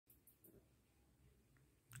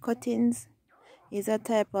Cuttings is a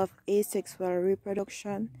type of asexual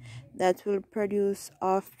reproduction that will produce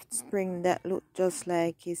offspring that look just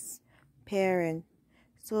like its parent.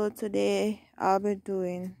 So today I'll be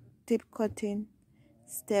doing tip cutting,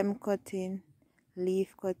 stem cutting,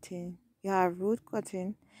 leaf cutting. You have root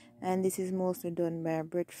cutting, and this is mostly done by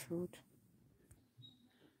breadfruit.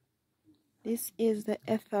 This is the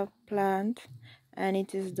ether plant, and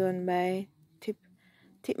it is done by tip.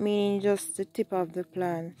 Tip meaning just the tip of the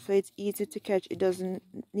plant, so it's easy to catch. It doesn't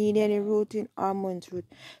need any rooting or munch root,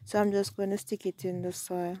 so I'm just going to stick it in the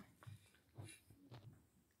soil.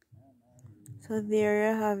 So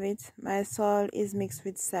there you have it. My soil is mixed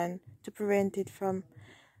with sand to prevent it from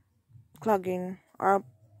clogging or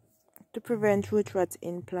to prevent root rot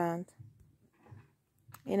in plant.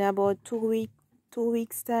 In about 2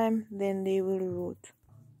 weeks time, then they will root.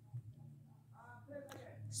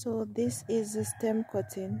 So this is the stem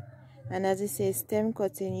cutting, and as it says stem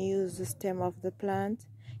cutting, you use the stem of the plant.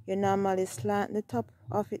 You normally slant the top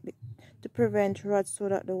of it to prevent rot so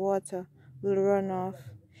that the water will run off.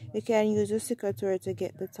 You can use a secateur to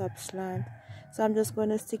get the top slant. So I'm just going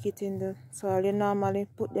to stick it in the soil. You normally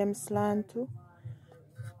put them slant too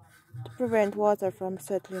to prevent water from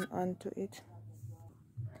settling onto it.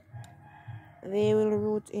 They will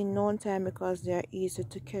root in no time because they are easy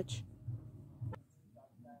to catch.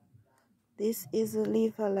 This is a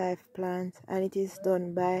leaf alive plant, and it is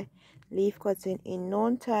done by leaf cutting. In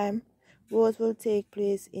no time, growth will take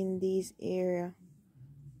place in this area.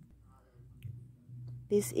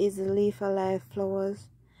 This is the leaf alive flowers,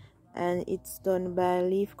 and it's done by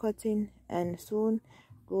leaf cutting, and soon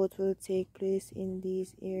growth will take place in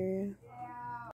this area.